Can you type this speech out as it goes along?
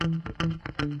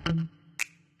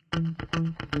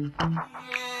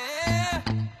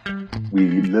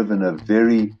We live in a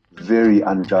very, very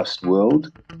unjust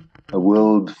world, a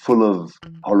world full of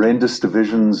horrendous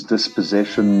divisions,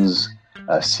 dispossessions,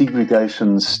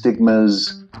 segregations,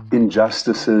 stigmas,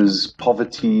 injustices,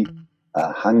 poverty,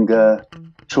 hunger,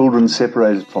 children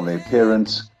separated from their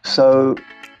parents. So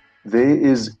there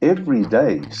is every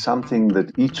day something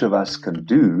that each of us can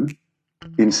do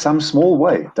in some small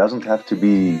way. It doesn't have to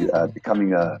be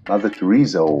becoming a Mother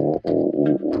Teresa or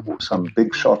some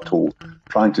big shot or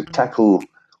trying to tackle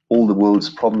all the world's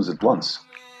problems at once.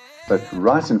 But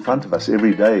right in front of us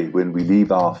every day when we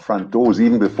leave our front doors,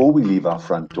 even before we leave our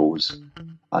front doors,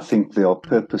 I think there are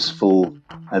purposeful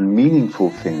and meaningful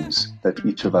things that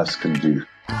each of us can do.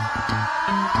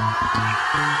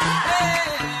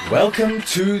 Welcome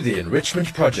to The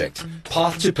Enrichment Project,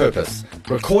 Path to Purpose,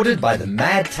 recorded by the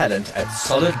mad talent at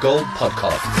Solid Gold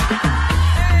Podcast.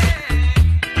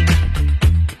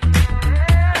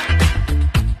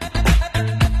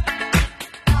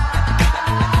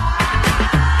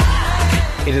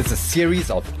 It is a series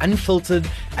of unfiltered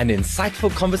and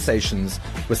insightful conversations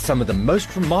with some of the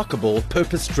most remarkable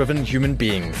purpose-driven human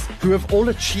beings who have all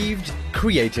achieved,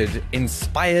 created,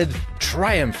 inspired,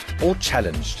 triumphed, or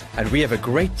challenged, and we have a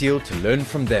great deal to learn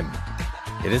from them.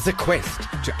 It is a quest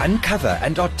to uncover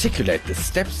and articulate the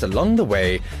steps along the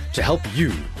way to help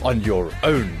you on your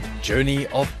own journey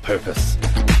of purpose.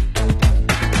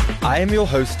 I am your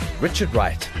host, Richard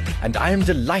Wright, and I am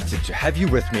delighted to have you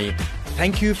with me.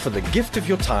 Thank you for the gift of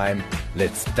your time.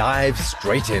 Let's dive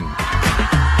straight in.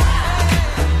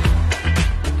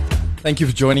 Thank you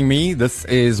for joining me. This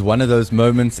is one of those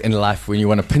moments in life when you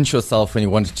want to pinch yourself when you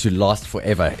want it to last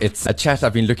forever. It's a chat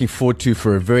I've been looking forward to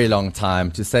for a very long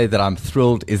time. To say that I'm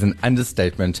thrilled is an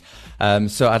understatement.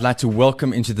 So I'd like to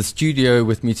welcome into the studio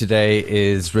with me today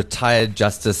is retired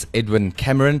Justice Edwin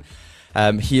Cameron.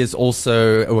 He is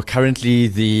also currently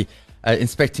the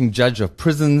inspecting judge of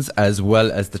prisons as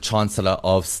well as the Chancellor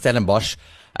of Stellenbosch.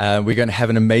 We're going to have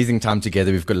an amazing time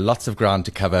together. We've got lots of ground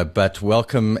to cover, but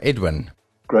welcome, Edwin.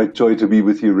 Great joy to be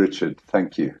with you, Richard.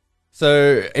 Thank you.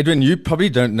 So, Edwin, you probably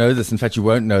don't know this. In fact, you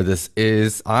won't know this,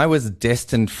 is I was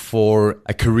destined for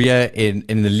a career in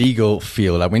the legal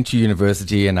field. I went to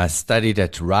university and I studied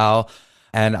at Rao.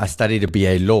 And I studied a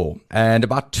BA law. And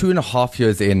about 2.5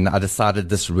 years in, I decided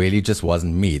this really just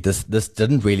wasn't me. This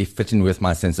didn't really fit in with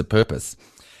my sense of purpose.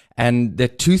 And there are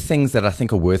two things that I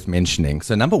think are worth mentioning.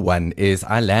 So number one is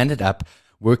I landed up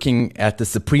working at the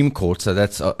Supreme Court. So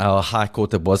that's our high court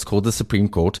that was called the Supreme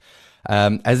Court,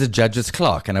 as a judge's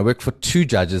clerk. And I worked for two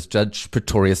judges, Judge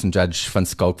Pretorius and Judge van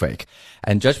Skalkwyk.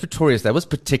 And Judge Pretorius, that was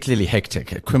particularly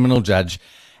hectic, a criminal judge.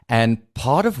 And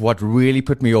part of what really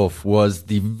put me off was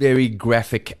the very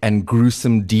graphic and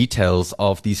gruesome details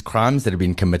of these crimes that had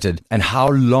been committed and how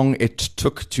long it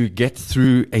took to get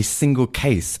through a single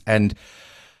case. And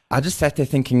I just sat there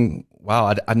thinking,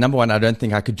 wow, number one, I don't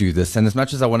think I could do this. And as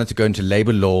much as I wanted to go into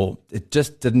labor law, it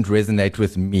just didn't resonate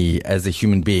with me as a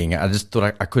human being. I just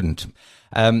thought I couldn't.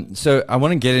 So I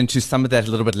want to get into some of that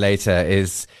a little bit later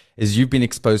is you've been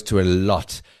exposed to a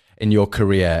lot in your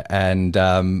career, and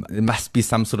there must be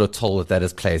some sort of toll that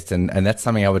is placed, and that's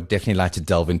something I would definitely like to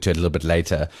delve into a little bit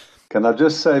later. Can I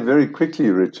just say very quickly,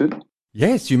 Richard?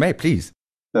 Yes, you may, please.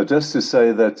 No, just to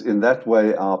say that in that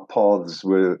way our paths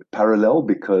were parallel,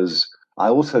 because I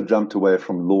also jumped away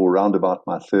from law around about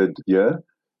my third year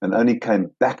and only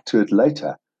came back to it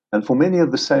later. And for many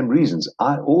of the same reasons.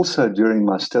 I also, during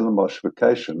my Stellenbosch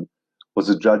vacation, was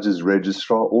a judge's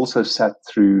registrar, also sat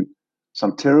through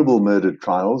some terrible murder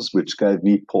trials, which gave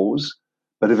me pause.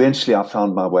 But eventually I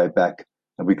found my way back,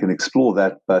 and we can explore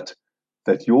that. But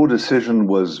that your decision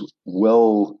was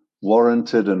well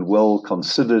warranted and well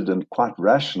considered and quite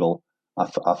rational,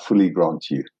 I fully grant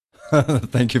you.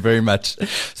 Thank you very much.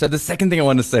 So the second thing I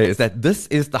want to say is that this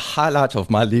is the highlight of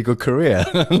my legal career.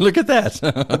 Look at that.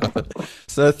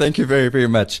 So thank you very, very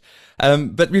much.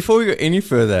 But before we go any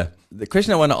further, the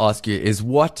question I want to ask you is,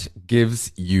 what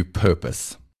gives you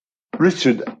purpose?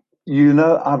 Richard, you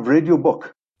know, I've read your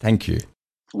book. Thank you.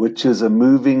 Which is a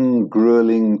moving,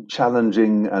 grueling,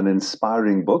 challenging, and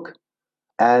inspiring book.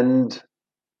 And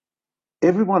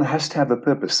everyone has to have a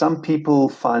purpose. Some people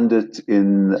find it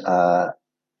in a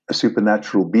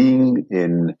supernatural being,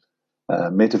 in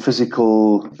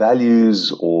metaphysical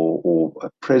values or a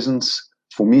presence.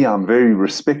 For me, I'm very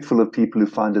respectful of people who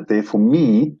find it there. For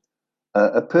me,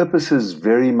 a purpose is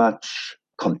very much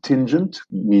contingent,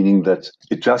 meaning that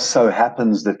it just so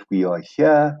happens that we are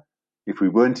here. If we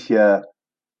weren't here,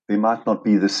 there might not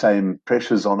be the same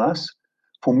pressures on us.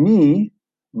 For me,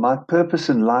 my purpose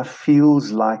in life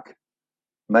feels like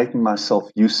making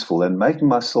myself useful, and making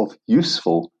myself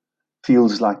useful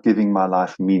feels like giving my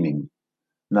life meaning.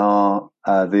 Now,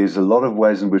 there's a lot of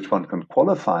ways in which one can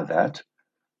qualify that,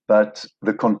 but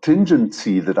the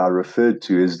contingency that I referred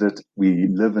to is that we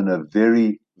live in a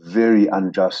very, very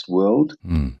unjust world,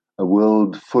 a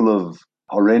world full of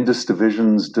horrendous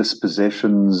divisions,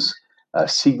 dispossessions,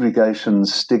 segregation,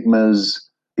 stigmas,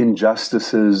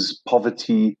 injustices,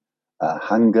 poverty,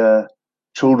 hunger,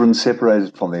 children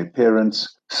separated from their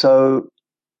parents. So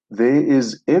there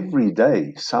is every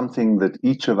day something that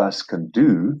each of us can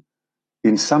do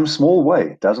in some small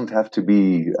way. It doesn't have to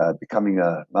be becoming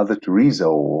a Mother Teresa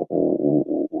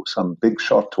or some big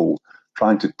shot or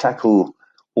trying to tackle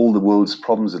all the world's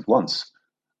problems at once.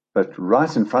 But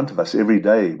right in front of us every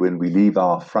day when we leave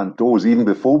our front doors, even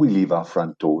before we leave our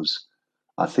front doors,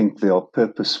 I think there are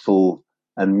purposeful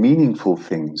and meaningful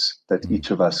things that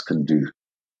each of us can do.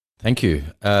 Thank you.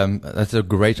 That's a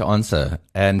great answer.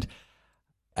 And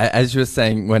as you were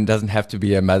saying, one doesn't have to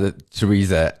be a Mother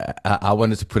Teresa. I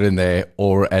wanted to put in there,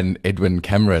 or an Edwin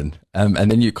Cameron. And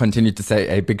then you continued to say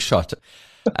a big shot.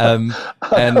 And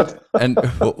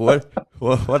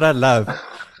what I love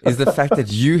is the fact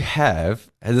that you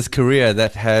have this career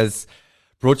that has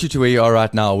brought you to where you are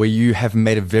right now, where you have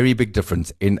made a very big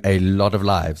difference in a lot of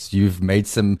lives. You've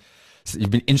been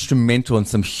instrumental in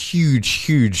some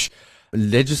huge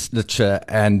legislature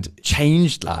and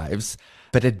changed lives,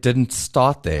 but it didn't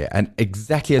start there. And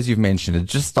exactly as you've mentioned, it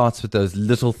just starts with those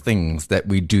little things that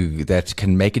we do that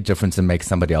can make a difference and make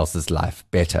somebody else's life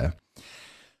better.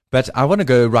 But I want to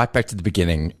go right back to the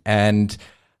beginning and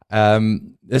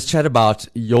let's chat about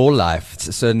your life.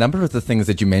 So a number of the things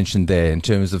that you mentioned there in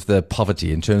terms of the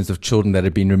poverty, in terms of children that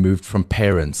have been removed from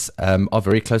parents, are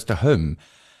very close to home.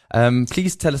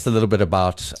 Please tell us a little bit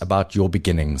about your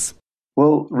beginnings.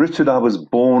 Well, Richard, I was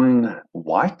born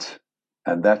white,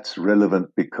 and that's relevant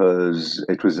because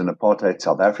it was in apartheid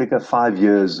South Africa, 5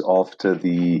 years after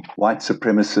the white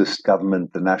supremacist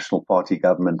government, the National Party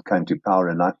government, came to power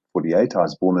in 1948. I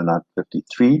was born in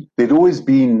 1953. There'd always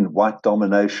been white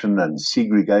domination and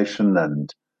segregation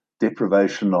and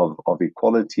deprivation of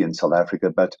equality in South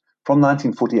Africa, but from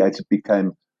 1948 it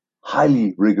became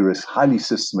highly rigorous, highly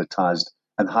systematized,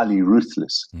 and highly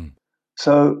ruthless.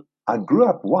 So I grew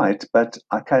up white, but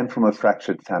I came from a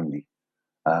fractured family.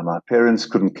 My parents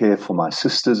couldn't care for my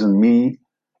sisters and me,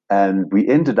 and we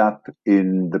ended up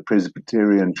in the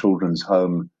Presbyterian Children's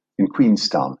Home in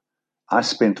Queenstown. I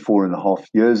spent 4.5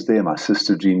 years there. My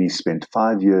sister Jeannie spent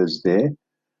 5 years there.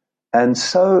 And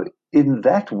so in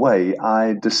that way,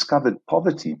 I discovered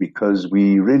poverty because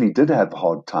we really did have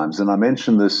hard times. And I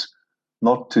mention this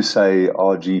not to say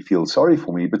RG feels sorry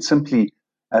for me, but simply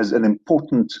as an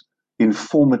important,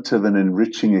 informative and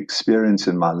enriching experience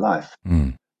in my life.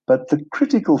 But the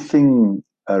critical thing,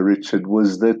 Richard,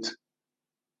 was that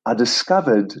I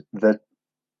discovered that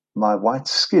my white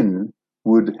skin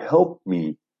would help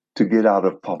me to get out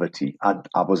of poverty.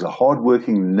 I was a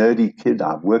hardworking, nerdy kid.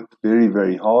 I worked very,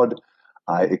 very hard.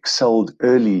 I excelled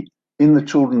early in the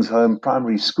children's home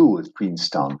primary school at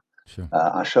Queenstown. Sure.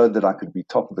 I showed that I could be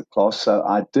top of the class, so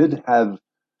I did have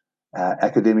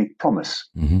academic promise.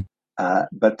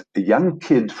 But a young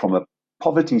kid from a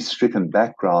poverty-stricken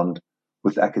background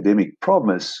with academic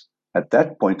promise at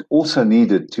that point also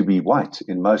needed to be white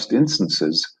in most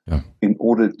instances in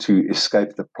order to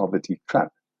escape the poverty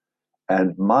trap.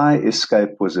 And my escape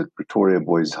was at Pretoria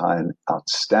Boys High, an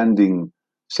outstanding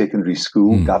secondary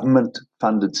school,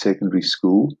 government-funded secondary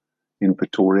school in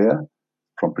Pretoria.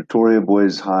 From Pretoria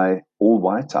Boys High, all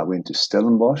white, I went to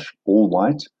Stellenbosch, all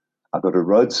white. I got a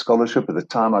Rhodes Scholarship. At the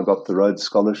time I got the Rhodes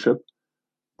Scholarship,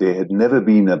 there had never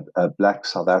been a black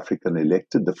South African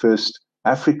elected. The first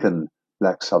African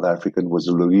black South African was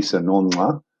Louisa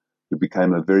Nonqa, who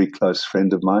became a very close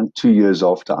friend of mine 2 years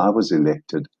after I was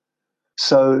elected.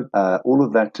 So all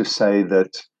of that to say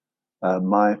that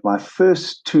my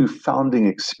first two founding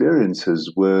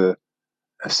experiences were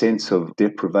a sense of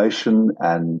deprivation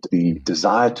and the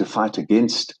desire to fight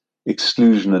against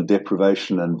exclusion and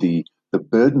deprivation and the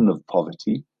burden of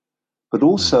poverty, but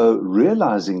also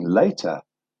realizing later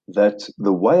that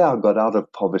the way I got out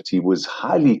of poverty was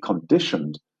highly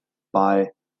conditioned by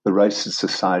the racist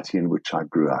society in which I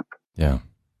grew up. Yeah,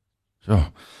 sure.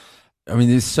 I mean,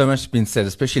 there's so much been said,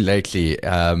 especially lately.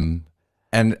 And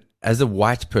as a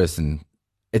white person,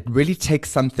 it really takes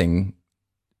something,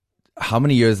 how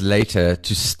many years later,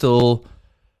 to still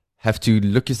have to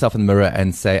look yourself in the mirror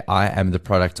and say, I am the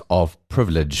product of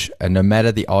privilege. And no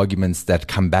matter the arguments that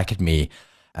come back at me,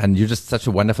 and you're just such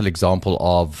a wonderful example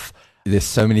of, there's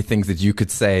so many things that you could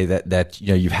say that you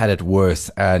know, you've had it worse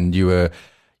and you were,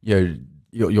 you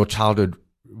know, your childhood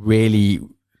really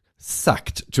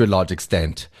sucked to a large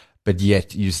extent. but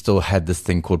yet you still had this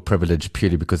thing called privilege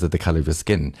purely because of the color of your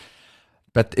skin.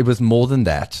 But it was more than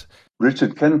that.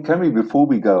 Richard, can we, before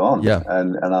we go on, Yeah.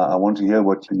 and I want to hear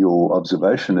what your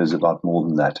observation is about more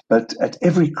than that, but at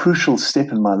every crucial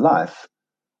step in my life,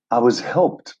 I was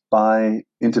helped by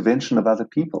intervention of other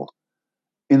people.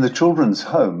 In the children's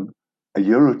home, a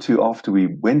year or two after we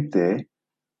went there,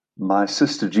 my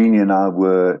sister Jeannie and I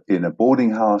were in a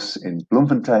boarding house in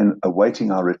Bloemfontein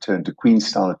awaiting our return to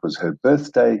Queenstown. It was her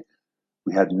birthday.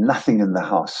 We had nothing in the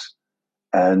house.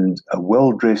 And a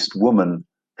well-dressed woman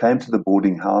came to the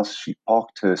boarding house. She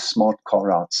parked her smart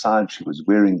car outside. She was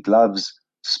wearing gloves,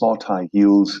 smart high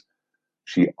heels.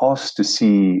 She asked to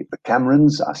see the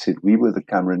Camerons. I said, we were the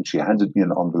Camerons. She handed me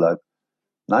an envelope.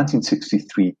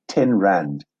 1963, 10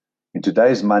 Rand. In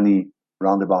today's money,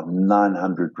 around about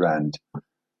 900 Rand.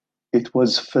 It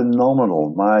was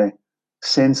phenomenal. My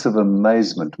sense of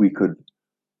amazement. We could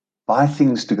buy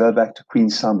things to go back to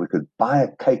Queenstown. We could buy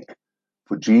a cake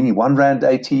for Jeannie. 1 Rand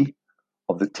 80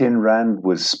 of the 10 Rand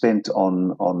was spent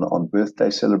on birthday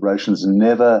celebrations.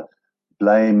 Never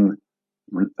blame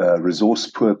resource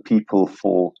poor people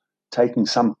for taking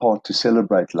some part to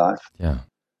celebrate life. Yeah.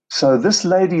 So this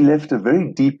lady left a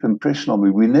very deep impression on me.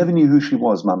 We never knew who she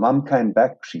was. My mum came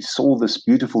back. She saw this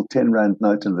beautiful 10 Rand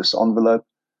note in this envelope.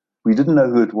 We didn't know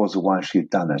who it was or why she had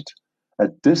done it. A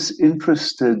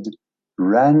disinterested,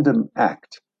 random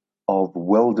act of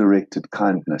well-directed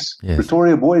kindness. Yes.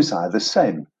 Pretoria Boys High, the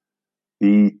same.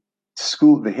 The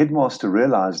headmaster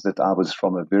realized that I was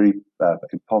from a very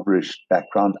impoverished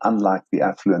background, unlike the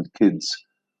affluent kids,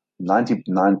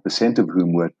 99% of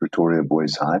whom were at Pretoria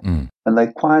Boys High, and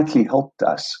they quietly helped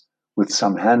us with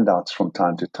some handouts from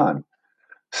time to time.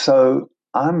 So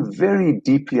I'm very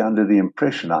deeply under the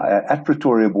impression, at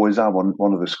Pretoria Boys High,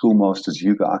 one of the schoolmasters,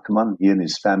 Hugo Ackerman, he and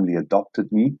his family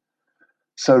adopted me.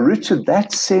 So Richard,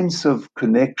 that sense of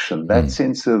connection, that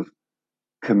sense of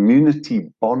community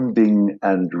bonding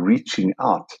and reaching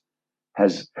out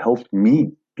has helped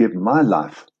me give my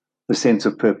life the sense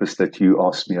of purpose that you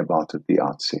asked me about at the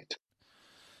outset.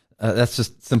 That's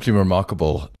just simply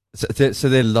remarkable. So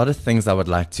there are a lot of things I would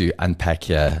like to unpack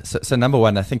here. So number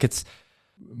one, I think it's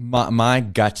my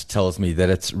gut tells me that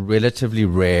it's relatively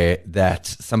rare that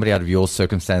somebody out of your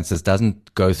circumstances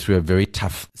doesn't go through a very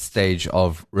tough stage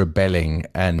of rebelling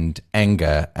and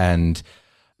anger and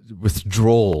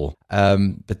withdrawal.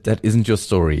 But that isn't your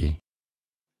story.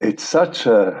 It's such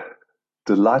a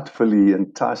delightfully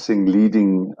enticing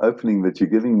leading opening that you're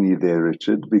giving me there,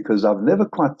 Richard, because I've never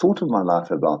quite thought of my life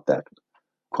about that,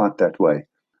 quite that way.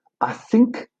 I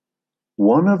think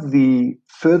one of the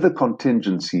further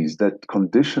contingencies that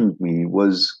conditioned me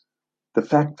was the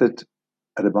fact that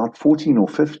at about 14 or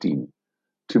 15,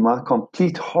 to my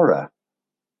complete horror,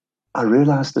 I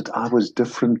realized that I was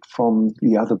different from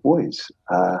the other boys.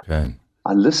 Okay.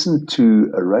 I listened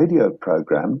to a radio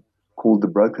program called The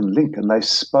Broken Link, and they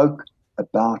spoke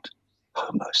about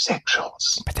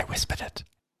homosexuals. But they whispered it.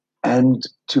 And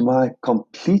to my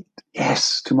complete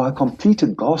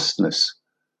aghastness,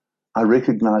 I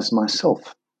recognized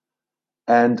myself.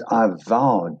 And I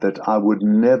vowed that I would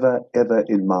never, ever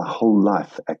in my whole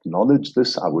life acknowledge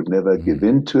this. I would never give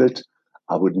in to it.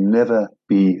 I would never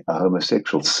be a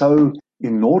homosexual. So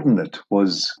inordinate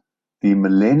was the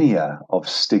millennia of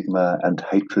stigma and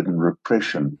hatred and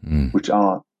repression, which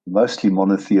our mostly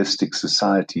monotheistic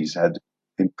societies had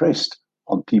impressed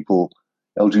on people,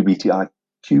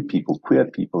 LGBTIQ people, queer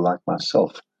people like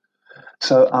myself.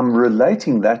 So I'm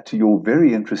relating that to your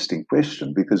very interesting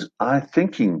question, because I'm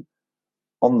thinking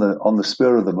on the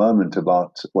spur of the moment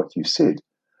about what you said.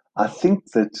 I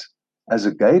think that as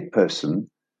a gay person,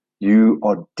 you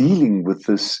are dealing with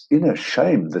this inner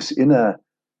shame, this inner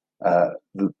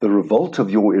the revolt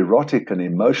of your erotic and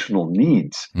emotional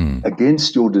needs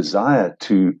against your desire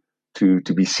to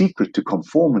be secret, to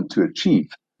conform, and to achieve.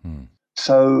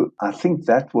 So I think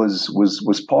that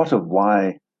was part of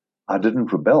why I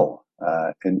didn't rebel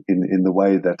in the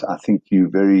way that I think you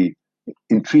very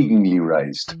intriguingly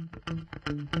raised.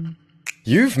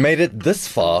 You've made it this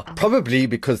far probably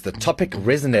because the topic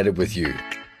resonated with you.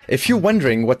 If you're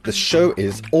wondering what the show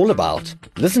is all about,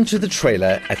 listen to the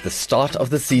trailer at the start of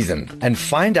the season and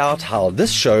find out how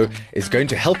this show is going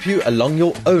to help you along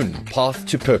your own path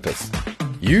to purpose.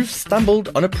 You've stumbled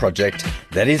on a project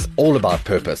that is all about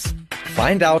purpose.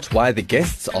 Find out why the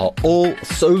guests are all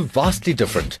so vastly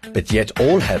different, but yet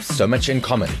all have so much in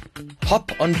common.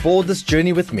 Hop on board this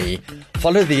journey with me,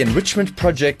 follow the Enrichment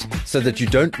Project so that you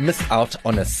don't miss out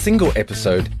on a single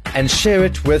episode, and share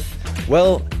it with,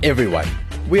 well, everyone.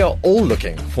 We are all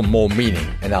looking for more meaning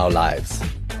in our lives.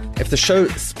 If the show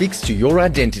speaks to your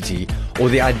identity or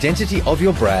the identity of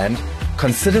your brand,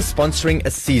 consider sponsoring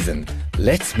a season.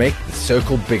 Let's make the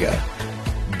circle bigger.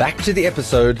 Back to the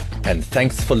episode, and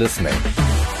thanks for listening.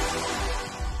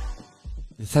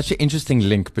 There's such an interesting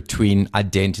link between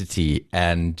identity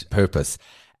and purpose.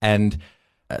 And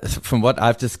from what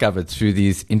I've discovered through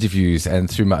these interviews and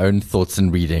through my own thoughts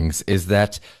and readings is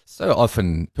that so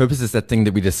often purpose is that thing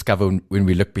that we discover when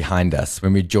we look behind us,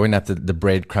 when we join up the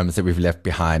breadcrumbs that we've left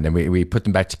behind and we put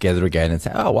them back together again and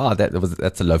say, oh, wow,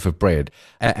 that's a loaf of bread.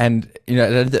 And you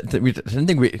know, I don't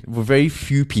think very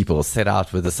few people set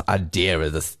out with this idea or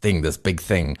this thing, this big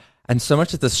thing. And so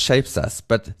much of this shapes us.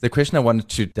 But the question I wanted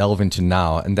to delve into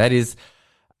now, and that is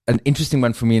an interesting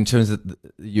one for me in terms of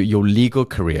your legal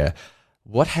career.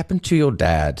 What happened to your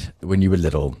dad when you were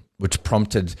little, which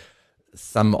prompted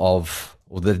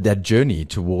that journey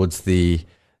towards the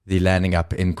landing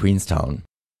up in Queenstown?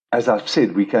 As I've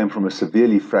said, we came from a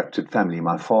severely fractured family.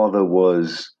 My father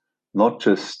was not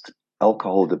just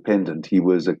alcohol dependent, he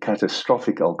was a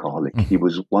catastrophic alcoholic. He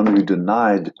was one who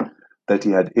denied that he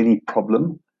had any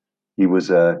problem. He was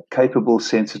a capable,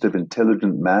 sensitive,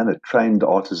 intelligent man, a trained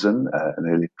artisan,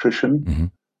 an electrician. Mm-hmm.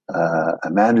 A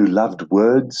man who loved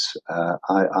words.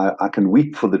 I can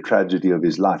weep for the tragedy of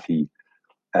his life. He,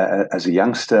 as a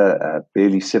youngster,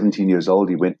 barely 17 years old,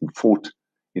 he went and fought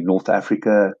in North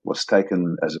Africa, was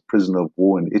taken as a prisoner of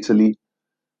war in Italy,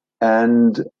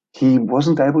 and he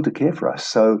wasn't able to care for us.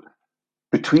 So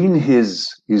between his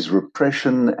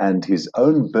repression and his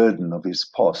own burden of his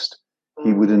past,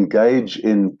 he would engage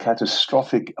in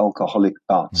catastrophic alcoholic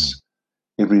bouts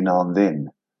every now and then.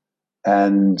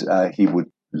 And he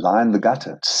would lie in the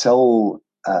gutter, sell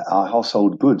our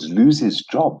household goods, lose his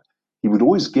job. He would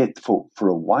always get, for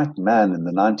a white man in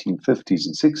the 1950s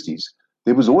and 60s,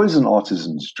 there was always an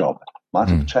artisan's job. Might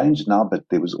have changed now, but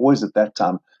there was always at that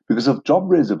time because of job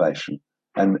reservation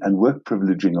and work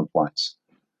privileging of whites.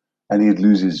 And he'd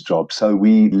lose his job. So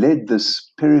we led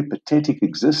this peripatetic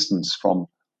existence from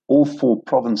all four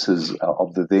provinces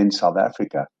of the then South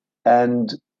Africa.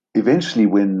 And eventually,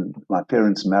 when my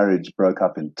parents' marriage broke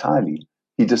up entirely,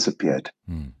 he disappeared.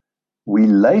 We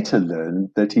later learned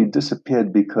that he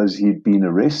disappeared because he'd been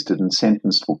arrested and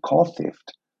sentenced for car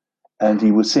theft. And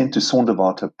he was sent to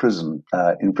Sonderwater prison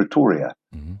in Pretoria,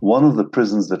 one of the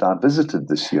prisons that I visited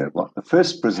this year. Well, the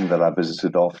first prison that I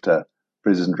visited after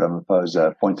President Ramaphosa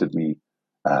appointed me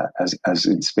as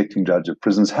inspecting judge of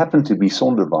prisons happened to be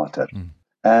Sonderwater.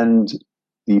 And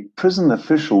the prison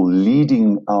official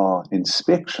leading our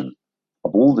inspection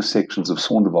of all the sections of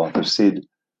Sonderwater said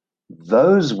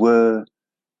those were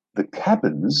the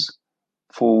cabins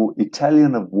for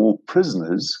Italian of war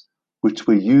prisoners which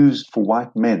were used for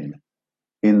white men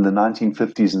in the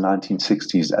 1950s and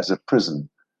 1960s as a prison.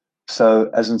 So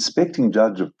as inspecting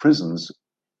judge of prisons,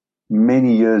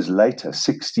 many years later,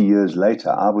 60 years later,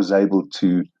 I was able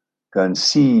to go and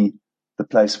see the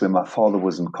place where my father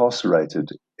was incarcerated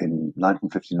in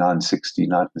 1959, 60,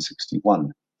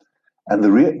 1961. And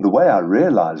the way I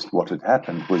realized what had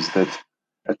happened was that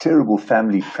a terrible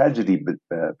family tragedy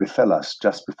befell us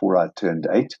just before I turned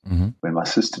 8, when my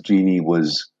sister Jeannie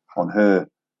was on her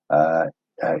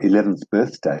 11th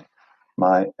birthday.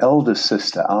 Our elder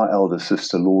sister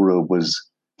Laura, was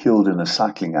killed in a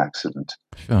cycling accident.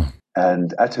 Sure.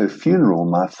 And at her funeral,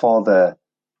 my father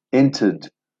entered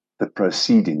the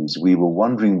proceedings. We were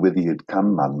wondering whether he had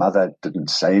come. My mother didn't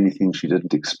say anything. She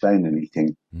didn't explain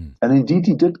anything. And indeed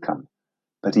he did come.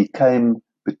 But he came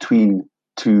between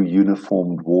two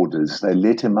uniformed warders. They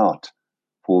let him out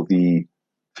for the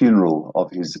funeral of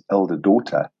his elder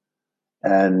daughter.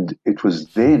 And it was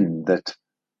then that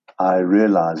I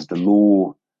realized the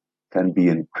law can be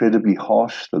incredibly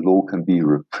harsh. The law can be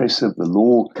repressive. The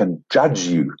law can judge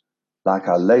you like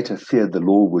I later feared the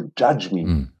law would judge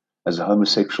me as a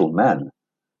homosexual man.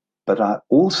 But I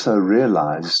also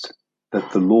realized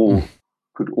that the law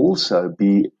could also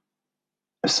be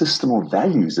a system of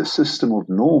values, a system of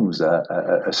norms,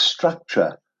 a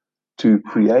structure to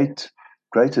create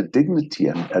greater dignity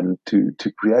and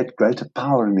to create greater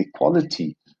power and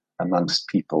equality amongst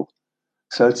people.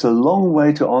 So it's a long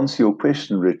way to answer your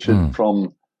question, Richard,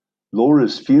 from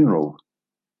Laura's funeral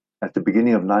at the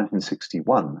beginning of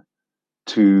 1961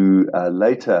 to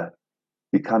later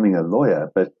becoming a lawyer.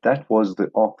 But that was the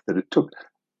arc that it took.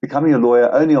 Becoming a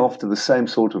lawyer only after the same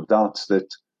sort of doubts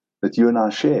that you and I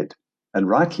shared, and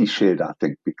rightly shared, I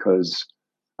think, because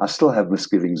I still have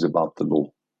misgivings about the law.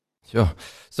 Sure.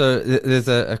 So there's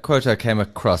a quote I came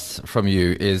across from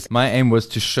you is, my aim was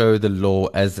to show the law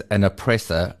as an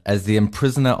oppressor, as the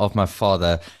imprisoner of my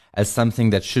father, as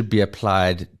something that should be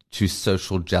applied to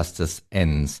social justice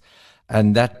ends.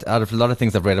 And that, out of a lot of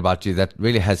things I've read about you, that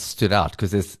really has stood out,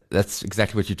 because that's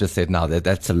exactly what you just said now.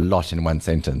 That's a lot in one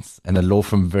sentence, and a law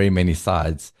from very many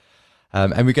sides.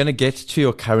 And we're going to get to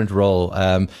your current role,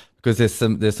 because there's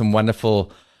some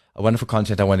wonderful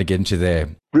content I want to get into there.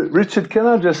 Richard, can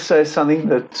I just say something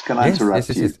can I interrupt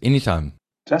you? Yes, anytime.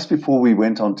 Just before we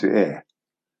went on to air,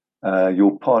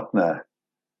 your partner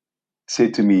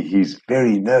said to me he's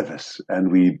very nervous,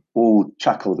 and we all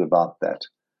chuckled about that.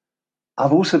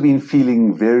 I've also been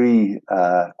feeling very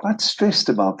quite stressed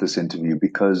about this interview,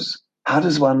 because how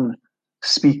does one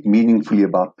speak meaningfully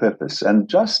about purpose? And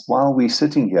just while we're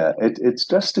sitting here, it's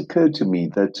just occurred to me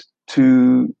that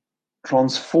to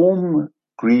transform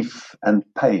grief and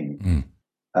pain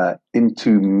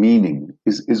into meaning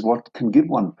is what can give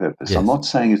one purpose. Yes. I'm not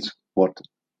saying it's what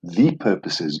the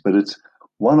purpose is, but it's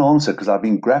one answer, because I've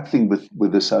been grappling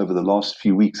with this over the last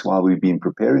few weeks while we've been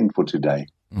preparing for today.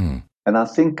 And I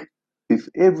think if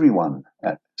everyone,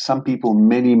 some people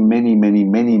many, many, many,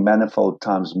 many manifold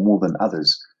times more than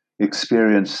others,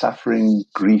 experience suffering,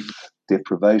 grief,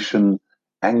 deprivation,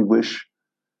 anguish,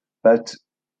 but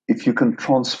if you can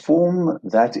transform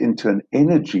that into an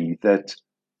energy that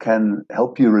can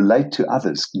help you relate to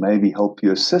others, maybe help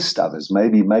you assist others,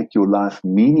 maybe make your life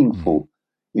meaningful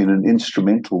in an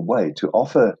instrumental way, to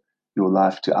offer your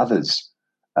life to others,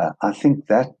 I think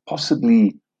that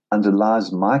possibly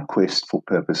underlies my quest for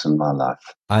purpose in my life.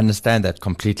 I understand that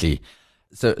completely.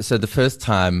 So the first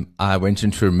time I went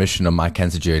into remission on my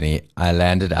cancer journey, I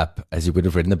landed up, as you would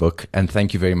have read in the book, and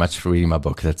thank you very much for reading my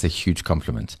book. That's a huge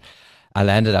compliment. I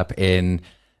landed up in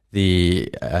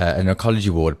an oncology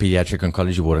ward, pediatric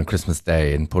oncology ward, on Christmas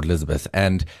Day in Port Elizabeth,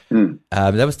 and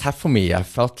that was tough for me. I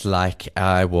felt like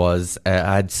I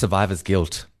had survivor's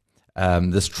guilt.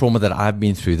 This trauma that I've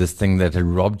been through, this thing that had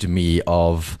robbed me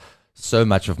of so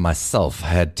much of myself,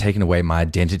 had taken away my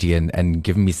identity and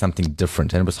given me something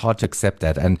different. And it was hard to accept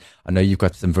that. And I know you've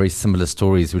got some very similar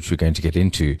stories, which we're going to get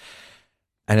into.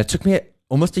 And it took me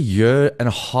almost a year and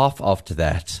a half after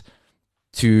that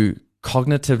to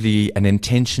cognitively and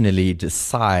intentionally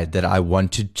decide that I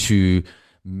wanted to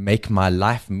make my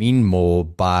life mean more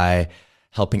by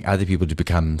helping other people to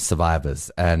become survivors.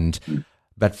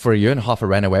 But for a year and a half, I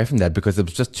ran away from that because it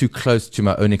was just too close to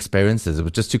my own experiences. It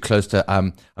was just too close to,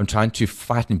 I'm trying to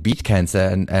fight and beat cancer,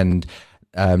 and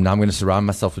now I'm going to surround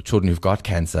myself with children who've got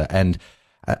cancer. And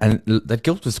that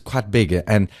guilt was quite big.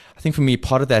 And I think for me,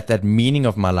 part of that meaning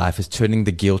of my life is turning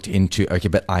the guilt into, okay,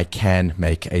 but I can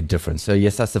make a difference. So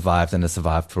yes, I survived, and I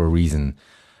survived for a reason.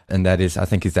 And that is, I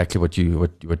think, exactly what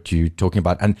you're talking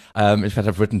about. And in fact,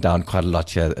 I've written down quite a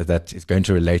lot here that is going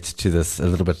to relate to this a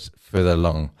little bit further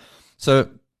along. So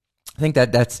I think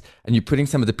that's, and you're putting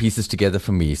some of the pieces together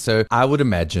for me. So I would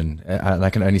imagine, and I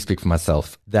can only speak for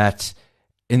myself, that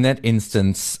in that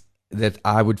instance, that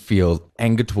I would feel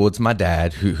anger towards my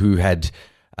dad, who had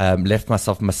left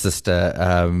myself and my sister,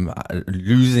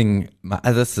 losing my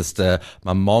other sister,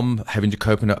 my mom having to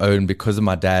cope on her own because of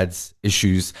my dad's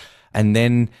issues, and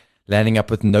then landing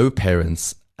up with no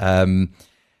parents.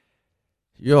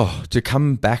 To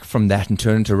come back from that and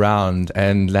turn it around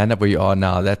and land up where you are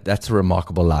now, that's a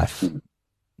remarkable life.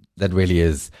 That really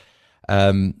is.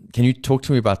 Can you talk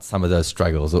to me about some of those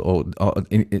struggles, or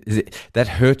is it that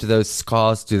hurt? Those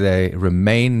scars, do they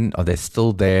remain? Are they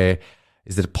still there?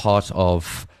 Is it a part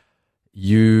of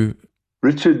you?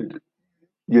 Richard,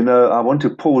 I want to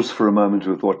pause for a moment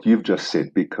with what you've just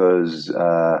said, because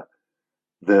the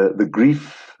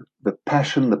grief, the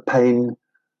passion, the pain,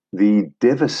 the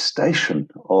devastation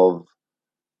of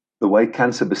the way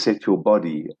cancer beset your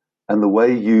body, and the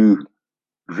way you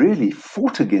really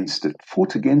fought against it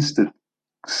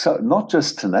so not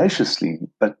just tenaciously,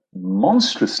 but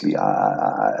monstrously.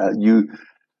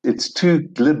 It's too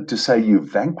glib to say you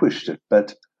vanquished it,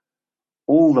 but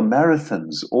all the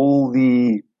marathons, all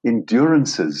the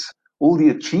endurances, all the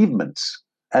achievements.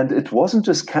 And it wasn't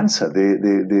just cancer.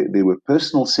 There were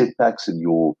personal setbacks in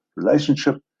your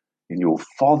relationship, in your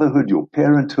fatherhood, your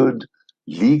parenthood,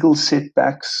 legal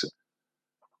setbacks.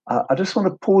 I just want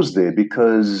to pause there,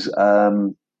 because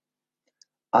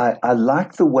I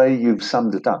like the way you've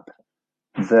summed it up,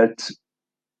 that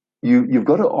you've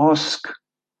got to ask,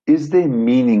 is there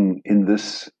meaning in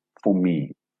this for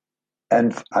me?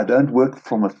 And I don't work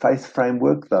from a faith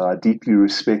framework, though I deeply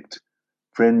respect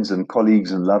friends and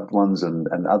colleagues and loved ones and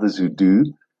others who do.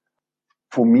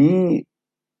 For me,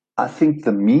 I think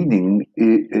the meaning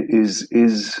is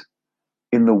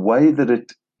in the way that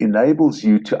it enables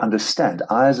you to understand.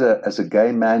 I, as a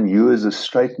gay man, you as a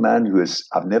straight man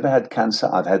I've never had cancer,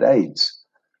 I've had AIDS.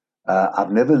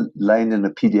 I've never lain in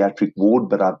a pediatric ward,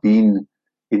 but I've been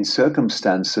in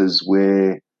circumstances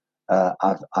where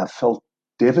I felt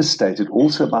devastated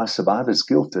also by survivor's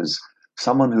guilt as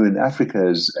someone who in Africa,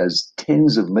 as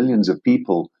tens of millions of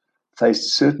people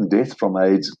faced certain death from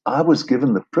AIDS. I was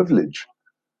given the privilege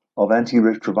of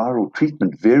antiretroviral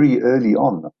treatment very early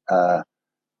on,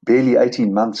 barely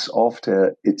 18 months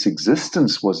after its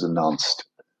existence was announced.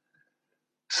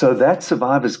 So that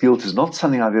survivor's guilt is not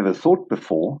something I've ever thought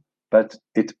before, but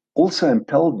it also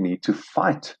impelled me to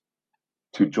fight,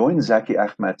 to join Zaki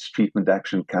Ahmad's treatment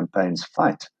action campaign's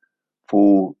fight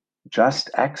for just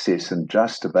access and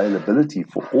just availability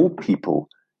for all people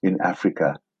in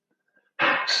Africa.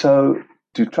 So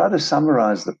to try to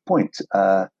summarize the point,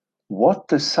 what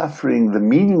the suffering, the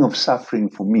meaning of suffering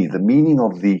for me, the meaning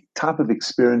of the type of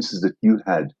experiences that you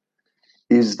had,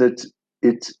 is that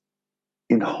it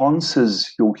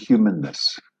enhances your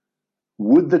humanness.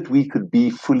 Would that we could be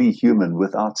fully human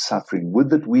without suffering. Would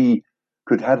that we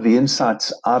could have the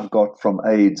insights I've got from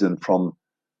AIDS and from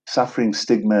suffering,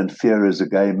 stigma, and fear as a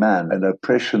gay man, and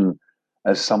oppression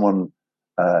as someone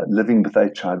living with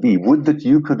HIV. Would that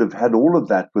you could have had all of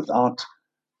that without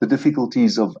the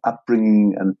difficulties of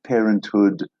upbringing and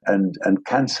parenthood and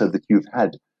cancer that you've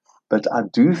had. But I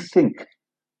do think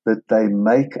that they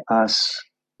make us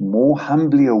more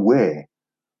humbly aware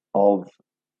of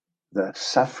the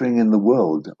suffering in the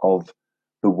world, of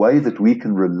the way that we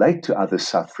can relate to other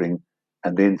suffering,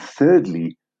 and then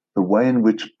thirdly, the way in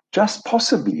which just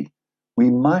possibly we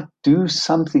might do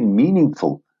something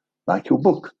meaningful, like your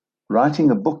book, writing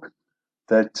a book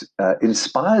that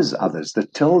inspires others,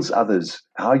 that tells others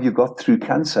how you got through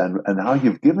cancer and how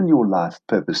you've given your life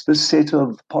purpose. This set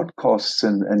of podcasts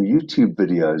and YouTube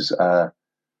videos,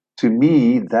 to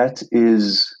me, that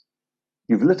is,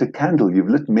 you've lit a candle, you've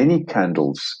lit many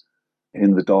candles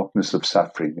in the darkness of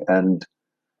suffering. And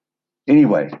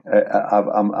anyway,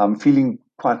 I'm feeling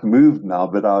quite moved now,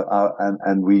 but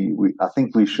I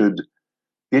think we should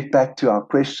get back to our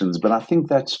questions. But I think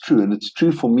that's true, and it's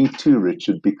true for me too,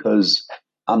 Richard, because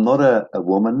I'm not a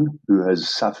woman who has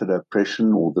suffered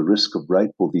oppression or the risk of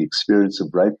rape or the experience of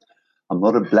rape. I'm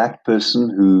not a black person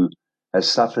who has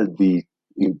suffered the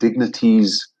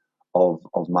indignities of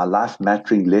my life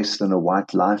mattering less than a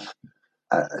white life.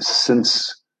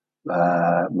 Since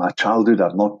my childhood,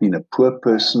 I've not been a poor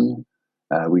person.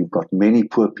 We've got many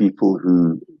poor people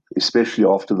who, especially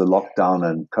after the lockdown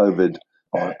and COVID,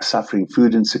 are suffering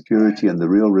food insecurity and the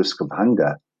real risk of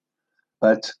hunger.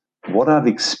 But what I've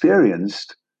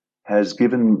experienced has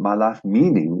given my life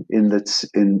meaning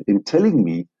in telling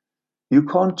me you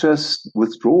can't just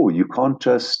withdraw, you can't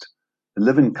just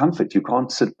live in comfort, you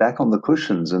can't sit back on the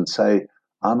cushions and say,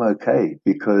 I'm okay,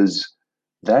 because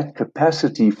that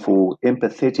capacity for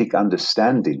empathetic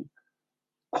understanding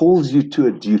calls you to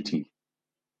a duty.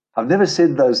 I've never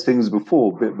said those things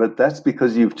before, but that's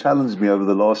because you've challenged me over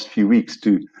the last few weeks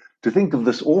to think of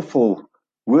this awful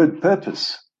word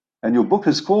purpose. And your book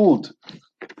is called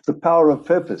The Power of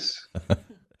Purpose.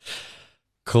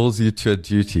 Calls you to a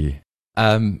duty.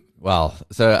 Wow.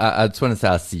 So I just want to say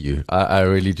I see you. I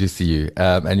really do see you.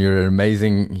 And you're an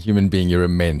amazing human being. You're a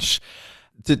mensch.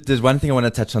 There's one thing I want to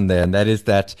touch on there, and that is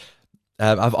that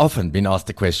I've often been asked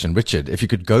the question, Richard, if you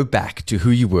could go back to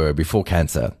who you were before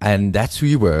cancer, and that's who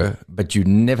you were, but you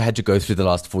never had to go through the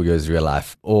last 4 years of your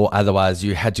life, or otherwise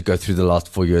you had to go through the last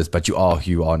 4 years, but you are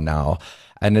who you are now.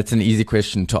 And it's an easy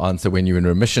question to answer when you're in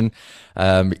remission,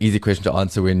 easy question to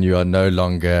answer when you are no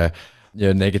longer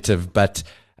negative, but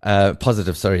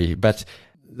positive, sorry. But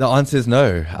the answer is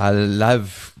no. I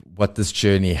love what this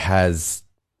journey has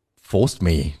forced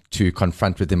me to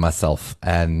confront within myself.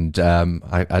 And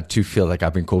I too feel like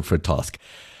I've been called for a task.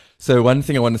 So one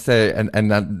thing I want to say,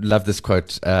 and I love this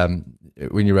quote,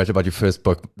 when you wrote about your first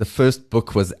book, the first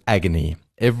book was agony.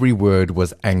 Every word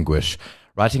was anguish,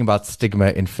 writing about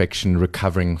stigma, infection,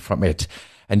 recovering from it.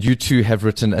 And you too have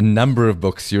written a number of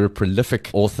books. You're a prolific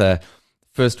author.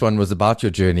 First one was about your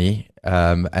journey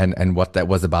and what that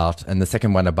was about. And the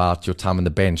second one about your time on the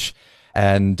bench.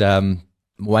 And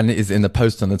one is in the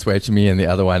post on its way to me, and the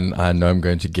other one I know I'm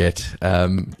going to get.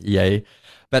 Yay.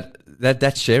 But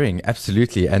that's sharing,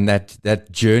 absolutely. And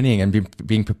that journeying and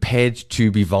being prepared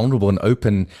to be vulnerable and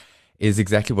open is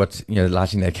exactly what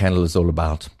lighting that candle is all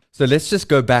about. So let's just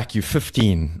go back. You're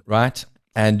 15, right?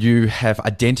 And you have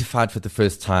identified for the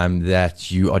first time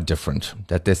that you are different,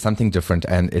 that there's something different.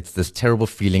 And it's this terrible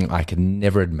feeling. I can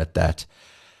never admit that.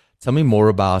 Tell me more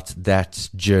about that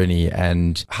journey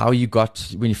and how you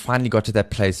when you finally got to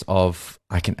that place of,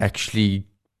 I can actually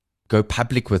go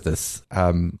public with this.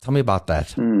 Tell me about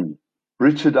that.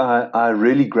 Richard, I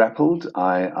really grappled.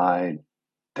 I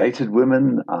dated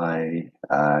women. I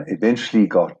eventually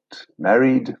got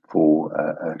married for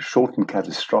a short and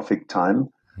catastrophic time.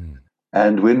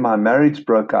 And when my marriage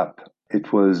broke up,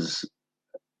 it was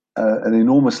an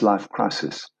enormous life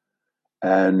crisis.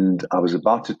 And I was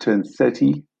about to turn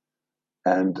 30,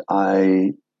 and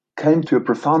I came to a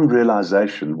profound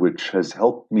realization, which has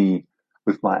helped me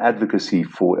with my advocacy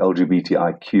for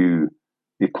LGBTIQ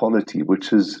equality,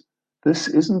 which is this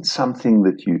isn't something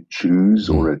that you choose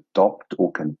or adopt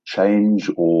or can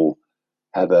change or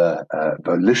have a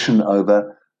volition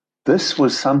over. This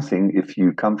was something, if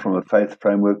you come from a faith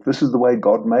framework, this is the way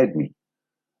God made me.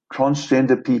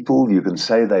 Transgender people, you can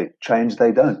say they change,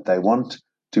 they don't. They want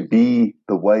to be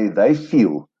the way they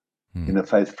feel in a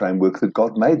faith framework that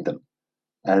God made them.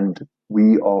 And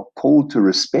we are called to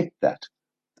respect that.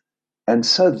 And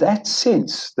so that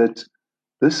sense that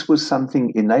this was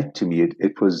something innate to me,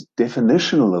 it was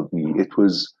definitional of me, it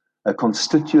was a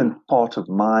constituent part of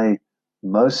my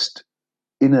most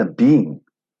inner being,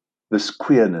 this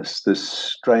queerness, this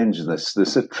strangeness,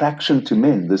 this attraction to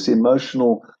men, this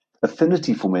emotional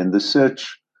affinity for men, the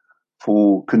search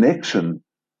for connection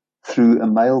through a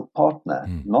male partner,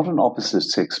 not an opposite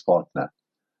sex partner.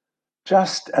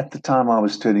 Just at the time I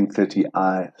was turning 30,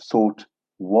 I thought,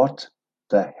 what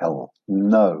the hell?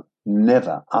 No,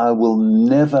 never. I will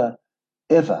never,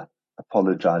 ever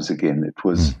apologize again. It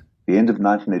was the end of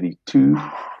 1982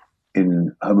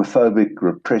 in homophobic,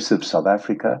 repressive South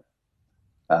Africa.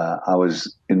 I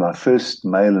was in my first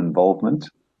male involvement,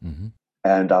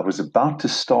 and I was about to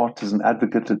start as an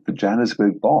advocate at the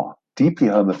Johannesburg Bar. Deeply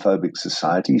homophobic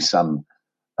society, some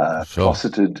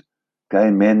closeted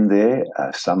gay men there,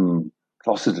 some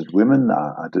closeted women.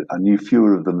 I knew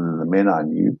fewer of them than the men I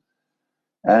knew.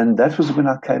 And that was when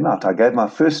I came out. I gave my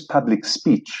first public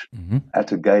speech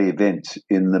at a gay event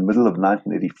in the middle of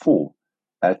 1984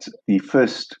 at the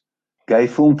first gay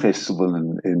film festival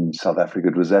in South Africa.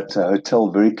 It was at a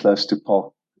hotel very close to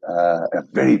Park, a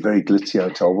very, very glitzy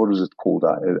hotel. What was it called?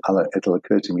 It'll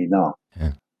occur to me now.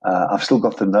 Yeah. I've still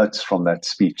got the notes from that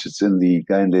speech. It's in the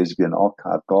Gay and Lesbian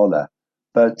Archive Gala.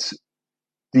 But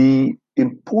the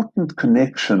important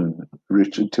connection,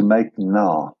 Richard, to make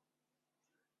now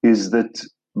is that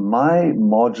my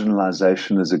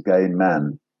marginalization as a gay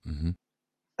man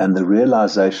and the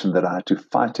realization that I had to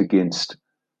fight against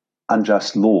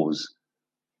unjust laws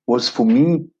was for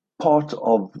me part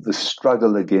of the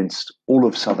struggle against all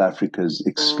of South Africa's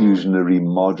exclusionary,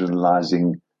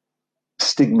 marginalizing,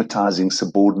 stigmatizing,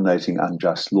 subordinating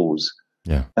unjust laws.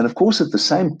 Yeah. And of course, at the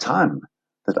same time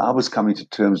that I was coming to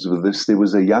terms with this, there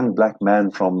was a young black man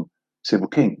from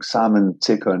Sebokeng, Simon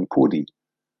Tseko and Kodi,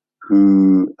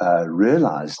 who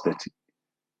realized that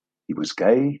he was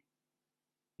gay.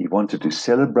 He wanted to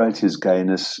celebrate his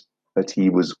gayness, but he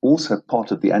was also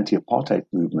part of the anti-apartheid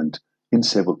movement in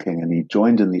Sebokeng, and he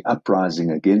joined in the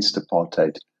uprising against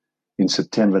apartheid in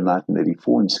September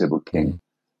 1984 in Sebokeng.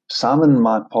 Simon and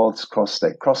my paths crossed.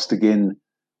 They crossed again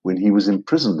when he was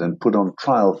imprisoned and put on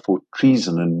trial for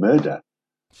treason and murder.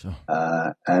 Sure.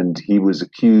 And he was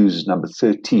accused number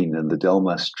 13 in the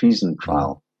Delmas treason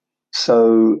trial.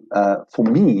 So for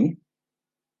me,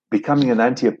 becoming an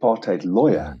anti-apartheid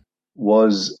lawyer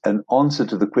was an answer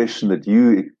to the question that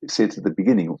you said at the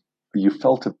beginning. You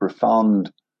felt a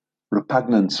profound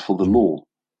repugnance for the law.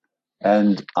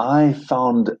 And I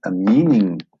found a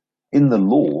meaning in the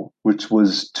law, which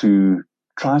was to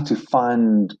try to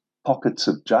find pockets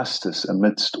of justice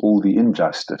amidst all the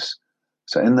injustice.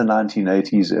 So in the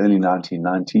 1980s, early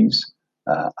 1990s,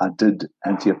 I did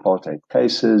anti-apartheid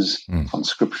cases,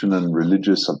 conscription and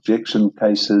religious objection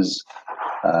cases,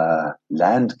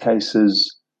 land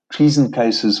cases, treason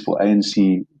cases for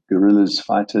ANC guerrillas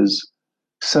fighters.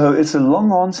 So it's a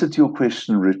long answer to your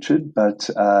question, Richard, but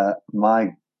my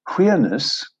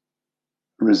queerness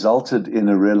resulted in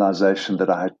a realization that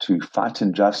I had to fight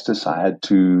injustice. I had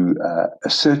to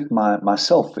assert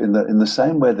myself in the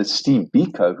same way that Steve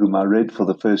Biko, whom I read for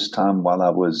the first time while I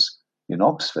was in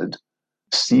Oxford,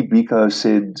 Steve Biko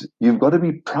said, you've got to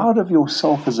be proud of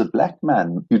yourself as a black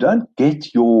man. You don't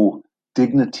get your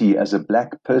dignity as a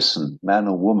black person, man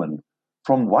or woman,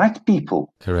 from white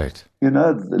people. Correct. You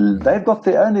know, they've got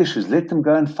their own issues. Let them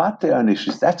go and fight their own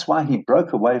issues. That's why he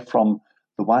broke away from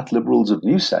the white liberals of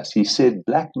New South. He said,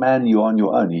 black man, you're on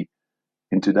your own.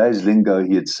 In today's lingo,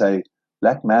 he'd say,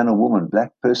 black man or woman,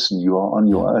 black person, you are on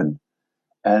your own.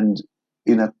 And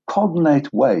in a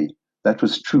cognate way, that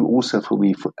was true also for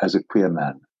me as a queer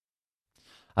man.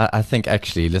 I think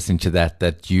actually listening to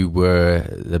that you were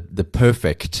the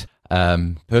perfect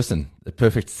person, the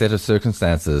perfect set of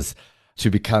circumstances to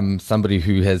become somebody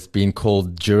who has been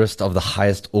called jurist of the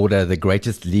highest order, the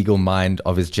greatest legal mind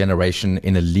of his generation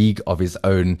in a league of his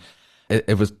own.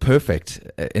 It was perfect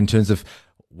in terms of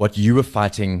what you were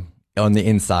fighting on the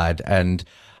inside. And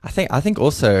I think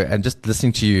also, and just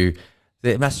listening to you,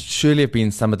 there must surely have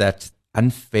been some of that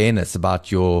unfairness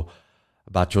about your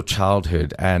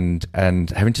childhood and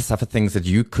having to suffer things that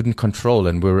you couldn't control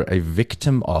and were a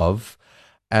victim of,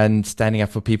 and standing up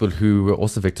for people who were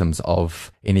also victims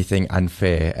of anything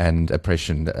unfair and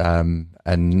oppression,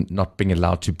 and not being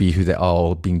allowed to be who they are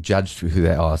or being judged for who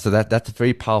they are. So that's a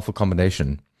very powerful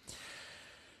combination.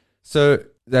 So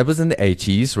that was in the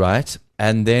 80s, right?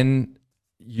 And then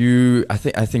I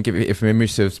think if memory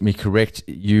serves me correct,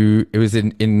 it was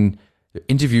in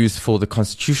interviews for the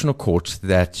Constitutional Court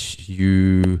that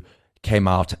you came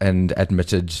out and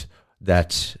admitted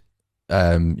that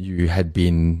you had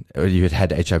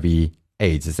had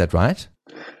HIV-AIDS. Is that right?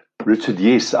 Richard,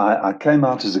 yes. I came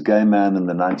out as a gay man in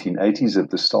the 1980s.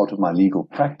 At the start of my legal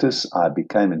practice, I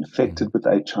became infected with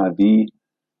HIV.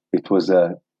 It was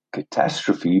a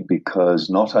catastrophe because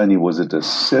not only was it a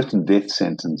certain death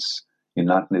sentence in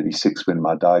 1986 when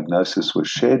my diagnosis was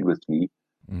shared with me,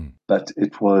 but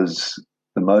it was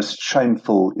the most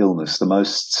shameful illness, the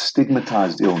most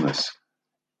stigmatized illness,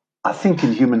 I think,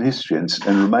 in human history, and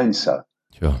remains so.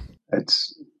 Sure.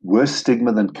 It's worse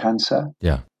stigma than cancer.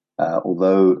 Yeah.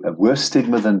 Although a worse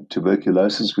stigma than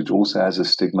tuberculosis, which also has a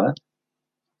stigma.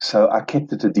 So I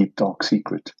kept it a deep, dark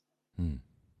secret.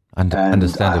 And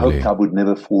I hoped I would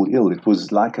never fall ill. It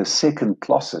was like a second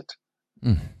closet.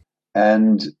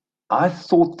 And I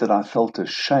thought that I felt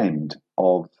ashamed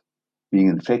of being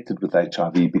infected with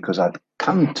HIV because I'd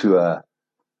come to a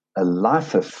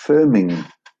life-affirming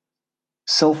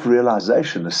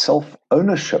self-realization, a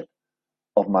self-ownership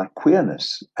of my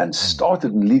queerness, and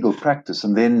started in legal practice.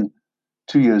 And then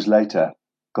 2 years later,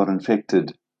 got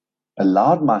infected,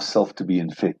 allowed myself to be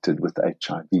infected with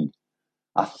HIV.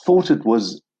 I thought it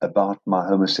was about my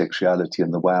homosexuality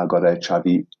and the way I got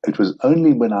HIV. It was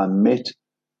only when I met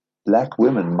Black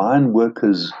women, mine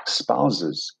workers'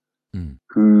 spouses,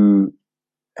 who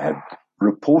had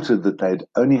reported that they'd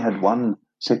only had one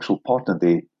sexual partner,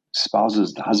 their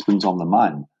spouses, the husbands on the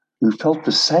mine, who felt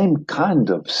the same kind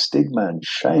of stigma and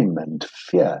shame and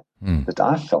fear that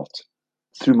I felt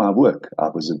through my work. I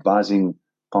was advising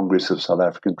Congress of South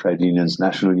African Trade Unions,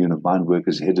 National Union of Mine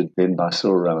Workers, headed then by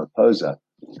Cyril Ramaphosa.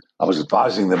 I was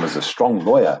advising them as a strong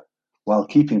lawyer while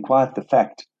keeping quiet the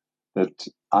fact that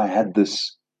I had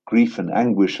this grief and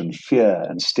anguish and fear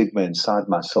and stigma inside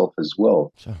myself as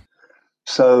well. Sure.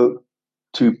 So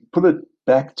to put it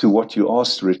back to what you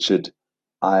asked, Richard,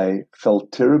 I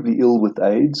felt terribly ill with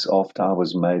AIDS after I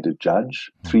was made a judge.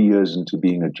 3 years into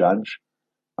being a judge,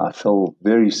 I fell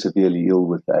very severely ill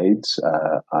with AIDS.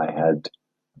 I had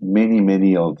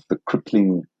many of the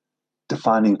crippling,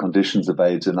 defining conditions of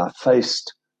AIDS, and I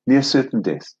faced near certain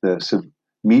death. The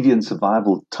median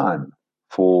survival time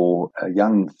for a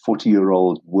young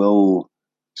 40-year-old,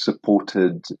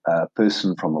 well-supported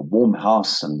person from a warm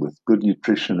house and with good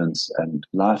nutrition and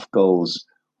life goals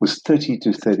was 30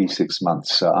 to 36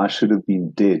 months. So I should have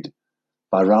been dead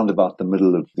by around about the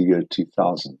middle of the year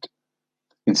 2000.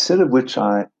 Instead of which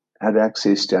I had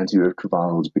access to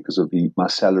antiretrovirals because of my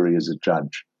salary as a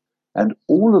judge. And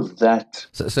all of that,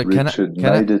 so Richard,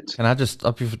 can I just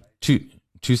stop you for two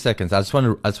seconds? I just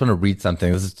want to read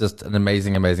something. This is just an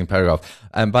amazing paragraph.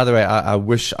 And by the way, I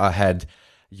wish I had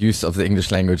use of the English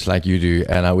language like you do,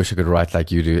 and I wish I could write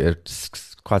like you do. It's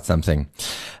quite something.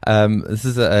 This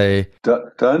is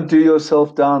Don't do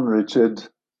yourself down, Richard.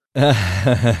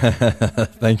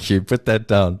 Thank you. Put that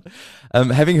down.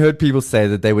 Having heard people say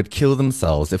that they would kill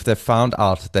themselves if they found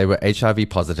out they were HIV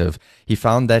positive, he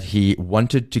found that he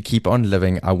wanted to keep on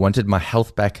living. I wanted my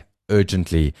health back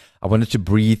urgently. I wanted to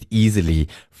breathe easily,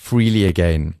 freely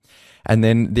again. And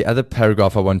then the other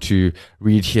paragraph I want to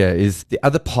read here is, the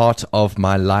other part of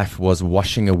my life was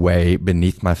washing away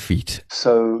beneath my feet.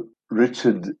 So,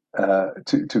 Richard,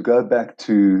 to go back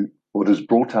to what has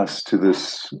brought us to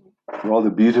this rather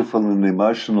beautiful and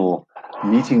emotional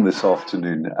meeting this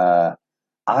afternoon,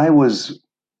 I was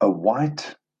a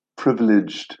white,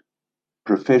 privileged,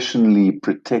 professionally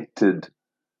protected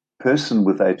person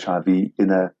with HIV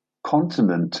in a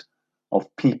continent of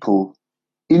people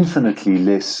infinitely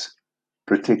less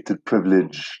protected,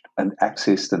 privileged, and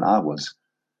accessed than I was.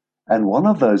 And one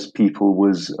of those people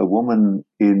was a woman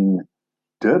in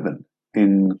Durban,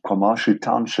 in Kwamashu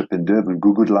Township in Durban,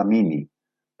 Gugu Dlamini.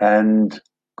 And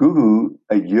Gugu,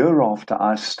 a year after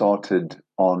I started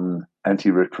on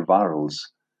antiretrovirals,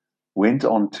 went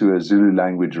onto a Zulu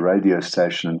language radio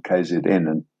station in KZN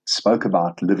and spoke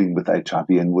about living with HIV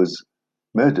and was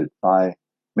murdered by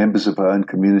members of her own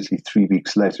community 3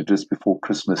 weeks later, just before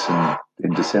Christmas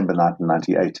in December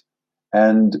 1998.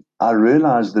 And I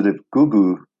realized that if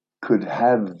Gugu could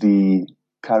have the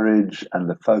courage and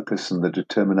the focus and the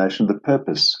determination, the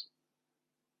purpose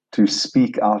to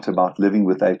speak out about living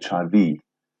with HIV,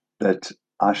 that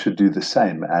I should do the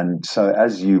same. And so,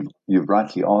 as you've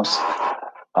rightly asked,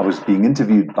 I was being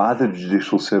interviewed by the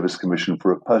Judicial Service Commission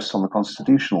for a post on the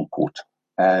Constitutional Court.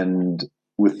 And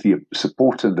with the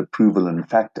support and approval, in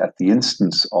fact, at the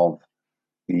instance of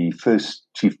the first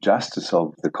Chief Justice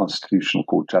of the Constitutional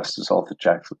Court, Justice Arthur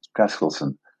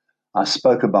Caskelson, I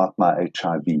spoke about my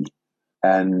HIV.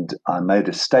 And I made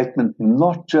a statement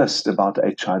not just about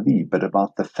HIV, but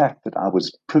about the fact that I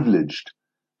was privileged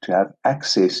to have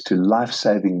access to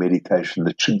life-saving medication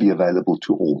that should be available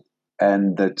to all,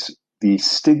 and that the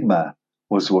stigma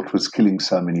was what was killing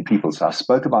so many people. So I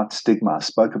spoke about stigma, I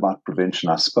spoke about prevention,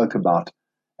 I spoke about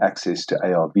access to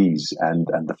ARVs and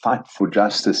the fight for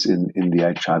justice in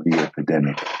the HIV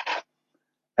epidemic.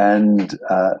 And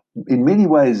in many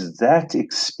ways, that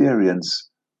experience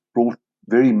brought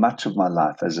very much of my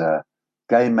life as a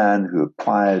gay man who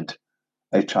acquired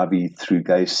HIV through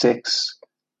gay sex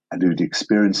and who'd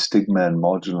experienced stigma and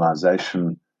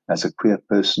marginalization as a queer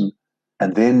person,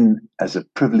 and then as a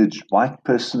privileged white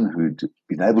person who'd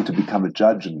been able to become a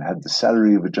judge and had the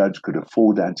salary of a judge, could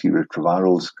afford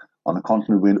antiretrovirals on a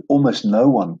continent where almost no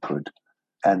one could,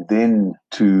 and then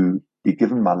to be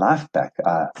given my life back.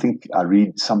 I think I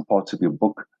read some parts of your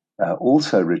book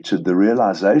also, Richard, the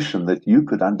realization that you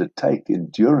could undertake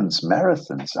endurance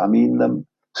marathons. I mean, the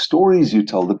stories you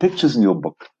tell, the pictures in your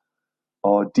book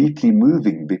are deeply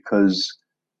moving, because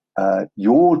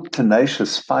your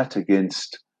tenacious fight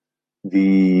against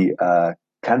the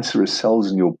cancerous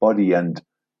cells in your body and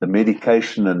the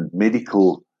medication and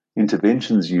medical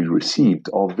interventions you received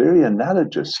are very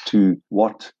analogous to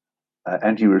what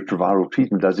antiretroviral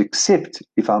treatment does, except,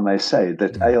 if I may say,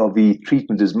 that ARV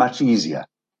treatment is much easier.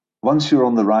 Once you're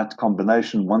on the right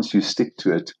combination, once you stick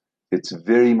to it, it's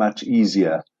very much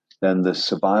easier than the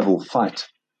survival fight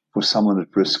for someone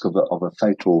at risk of a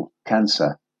fatal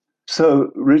cancer. So,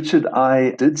 Richard,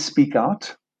 I did speak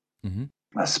out. Mm-hmm.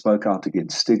 I spoke out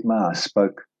against stigma. I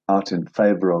spoke out in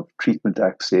favor of treatment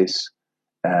access.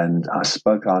 And I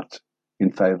spoke out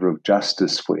in favor of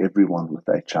justice for everyone with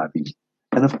HIV.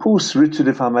 And of course, Richard,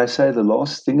 if I may say the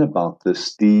last thing about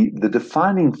this, the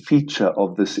defining feature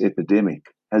of this epidemic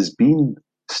has been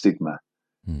stigma.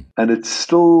 And it's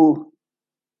still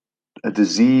a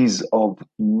disease of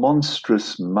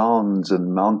monstrous mounds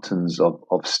and mountains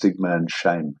of stigma and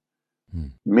shame.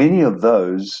 Many of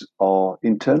those are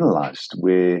internalized,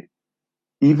 where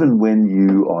even when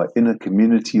you are in a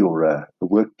community or a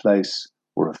workplace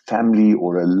or a family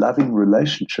or a loving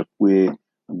relationship where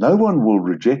no one will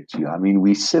reject you. I mean,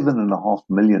 we're 7.5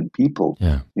 million people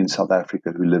in South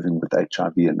Africa who are living with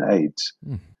HIV and AIDS.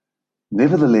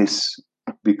 Nevertheless,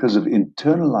 because of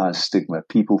internalized stigma,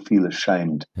 people feel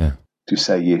ashamed to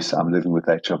say, yes, I'm living with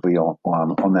HIV or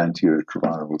I'm on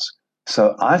antiretrovirals.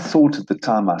 So I thought at the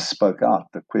time I spoke out,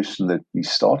 the question that we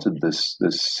started this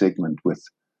segment with,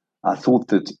 I thought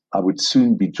that I would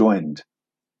soon be joined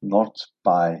not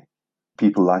by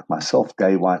people like myself,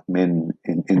 gay white men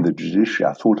in the judiciary.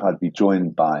 I thought I'd be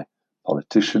joined by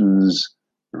politicians,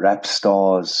 rap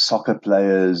stars, soccer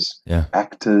players,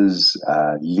 actors,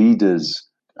 leaders,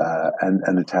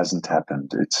 and it hasn't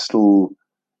happened. It's still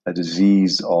a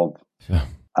disease of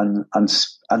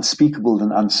unspeakable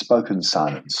and unspoken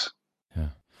silence.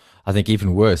 I think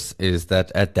even worse is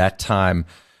that at that time,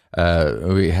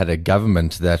 we had a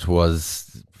government that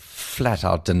was flat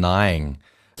out denying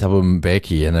Thabo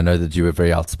Mbeki, and I know that you were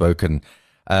very outspoken.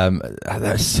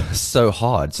 That's so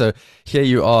hard. So here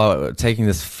you are taking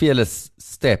this fearless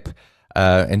step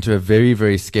into a very,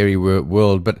 very scary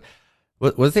world. But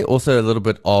was there also a little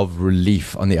bit of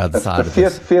relief on the other side of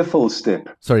this? Fearful step.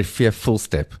 Sorry, fearful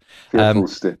step. Fearful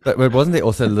step. But wasn't there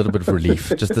also a little bit of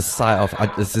relief? Just the sigh of,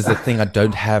 this is a thing I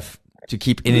don't have to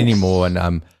keep in anymore,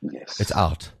 and it's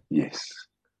out. Yes.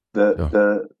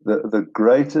 The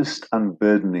greatest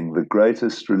unburdening, the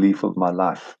greatest relief of my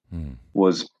life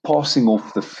was passing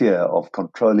off the fear of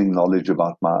controlling knowledge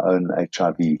about my own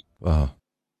HIV. Wow.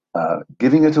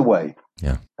 Giving it away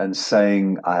and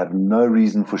saying, I have no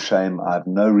reason for shame. I have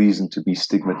no reason to be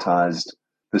stigmatized.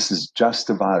 This is just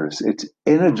a virus. It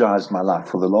energized my life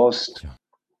for the last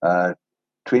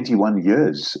 21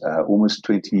 years, almost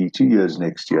 22 years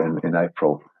next year in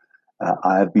April.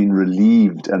 I have been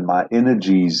relieved and my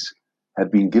energies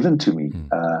have been given to me.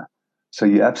 So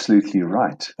you're absolutely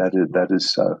right. That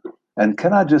is so. And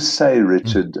can I just say,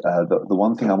 Richard, the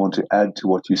one thing I want to add to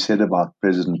what you said about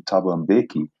President Thabo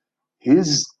Mbeki,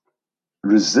 his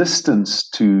resistance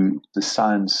to the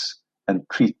science and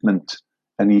treatment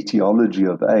and etiology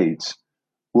of AIDS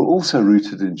were also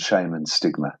rooted in shame and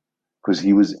stigma. because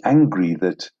he was angry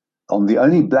that on the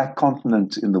only black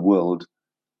continent in the world,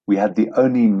 we had the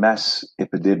only mass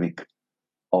epidemic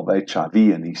of HIV.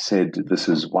 And he said, this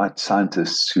is white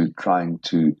scientists who are trying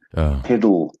to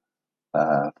peddle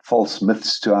false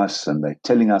myths to us, and they're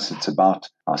telling us it's about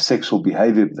our sexual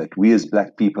behavior, that we as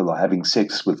black people are having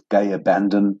sex with gay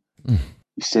abandon.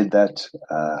 He said that.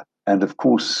 And of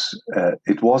course,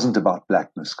 it wasn't about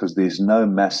blackness, because there's no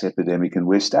mass epidemic in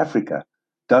West Africa.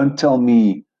 Don't tell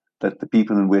me that the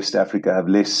people in West Africa have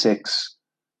less sex.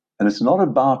 And it's not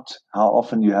about how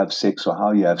often you have sex or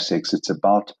how you have sex. It's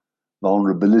about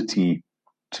vulnerability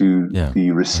to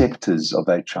the receptors of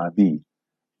HIV.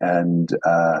 And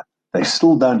they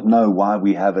still don't know why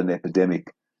we have an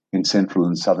epidemic in Central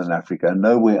and Southern Africa,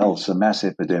 nowhere else, a mass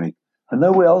epidemic, and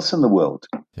nowhere else in the world.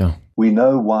 We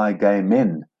know why gay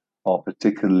men are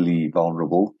particularly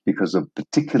vulnerable, because of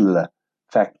particular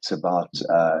facts about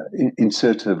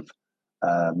insertive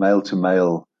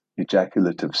male-to-male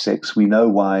ejaculative sex. We know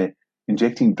why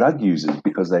injecting drug users,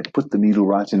 because they put the needle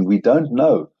right in. We don't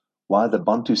know why the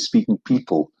Bantu-speaking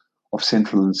people of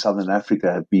Central and Southern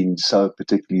Africa have been so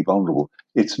particularly vulnerable.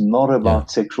 It's not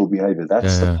about sexual behavior.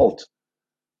 That's the fault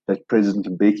that President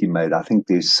Mbeki made. I think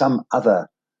there's some other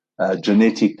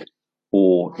genetic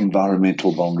or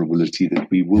environmental vulnerability that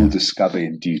we will discover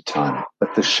in due time.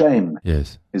 But the shame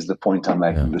is the point I'm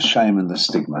making, the shame and the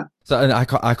stigma. So and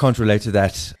I can't relate to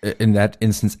that in that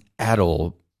instance at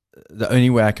all. The only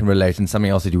way I can relate, and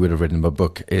something else that you would have written in my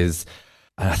book, is,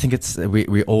 and I think it's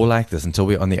we all like this until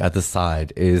we're on the other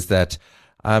side, is that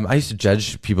I used to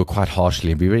judge people quite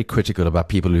harshly and be very critical about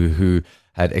people who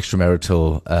had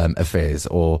extramarital affairs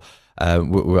or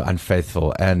were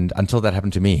unfaithful, and until that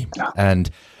happened to me.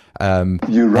 And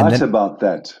you're right about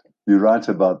that. You're right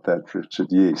about that, Richard.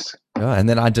 Yes. Yeah, and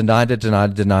then I denied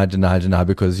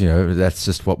because that's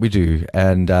just what we do.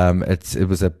 And it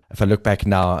was if I look back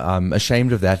now, I'm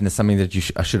ashamed of that, and it's something that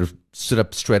I should have stood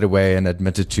up straight away and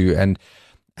admitted to.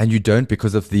 And you don't,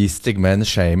 because of the stigma and the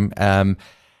shame.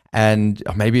 And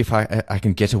maybe if I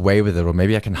can get away with it, or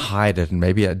maybe I can hide it, and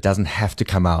maybe it doesn't have to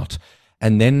come out.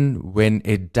 And then when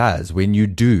it does, when you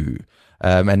do.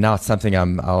 And now it's something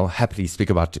I'll happily speak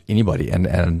about to anybody,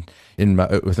 and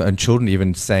with my own children,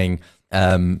 even saying,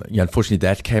 unfortunately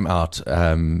that came out.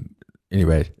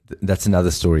 Anyway, that's another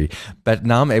story. But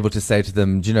now I'm able to say to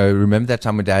them, remember that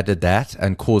time when Dad did that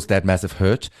and caused that massive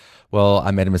hurt? Well,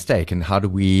 I made a mistake. And how do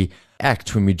we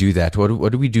act when we do that?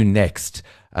 What do we do next?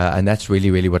 And that's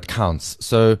really, really what counts.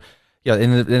 So,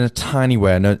 in a tiny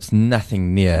way, I know it's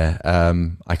nothing near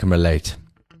I can relate.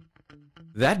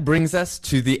 That brings us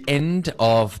to the end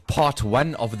of part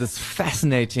 1 of this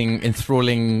fascinating,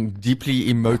 enthralling, deeply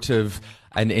emotive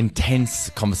and intense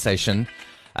conversation.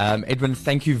 Edwin,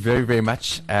 thank you very, very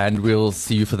much, and we'll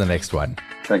see you for the next one.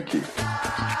 Thank you.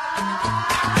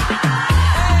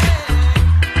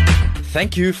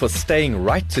 Thank you for staying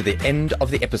right to the end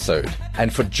of the episode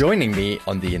and for joining me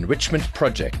on the Enrichment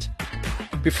Project.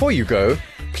 Before you go,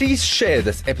 please share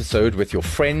this episode with your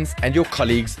friends and your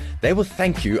colleagues. They will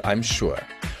thank you, I'm sure.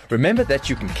 Remember that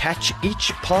you can catch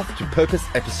each Path to Purpose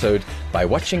episode by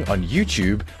watching on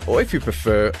YouTube, or if you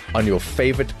prefer, on your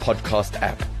favorite podcast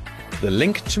app. The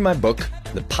link to my book,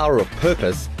 The Power of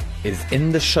Purpose, is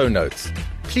in the show notes.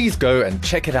 Please go and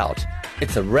check it out.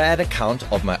 It's a rad account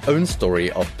of my own story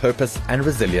of purpose and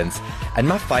resilience and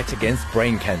my fight against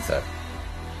brain cancer.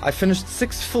 I finished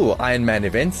 6 full Ironman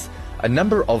events, a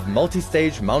number of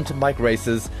multi-stage mountain bike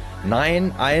races,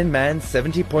 9 Ironman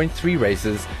 70.3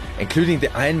 races, including the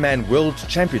Ironman World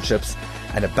Championships,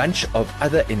 and a bunch of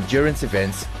other endurance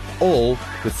events, all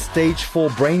with stage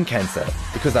 4 brain cancer,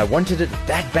 because I wanted it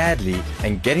that badly,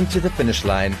 and getting to the finish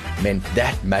line meant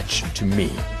that much to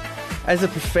me. As a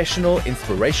professional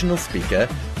inspirational speaker,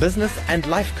 business and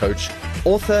life coach,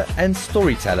 author and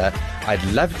storyteller, I'd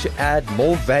love to add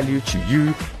more value to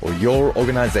you or your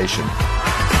organization.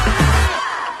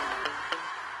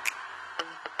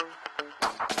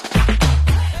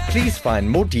 Please find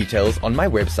more details on my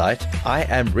website,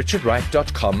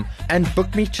 iamrichardwright.com, and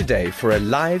book me today for a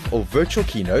live or virtual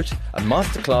keynote, a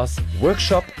masterclass,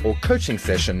 workshop, or coaching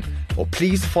session. Or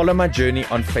please follow my journey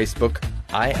on Facebook,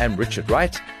 I Am Richard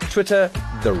Wright, Twitter,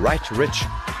 The Right Rich,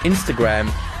 Instagram,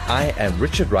 I Am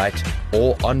Richard Wright,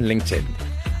 or on LinkedIn.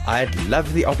 I'd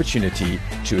love the opportunity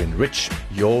to enrich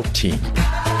your team.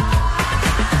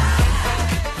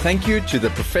 Thank you to the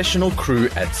professional crew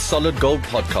at Solid Gold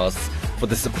Podcasts for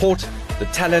the support, the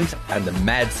talent, and the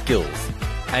mad skills.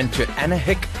 And to Anna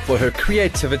Hick for her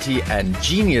creativity and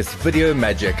genius video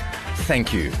magic.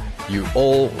 Thank you. You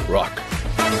all rock.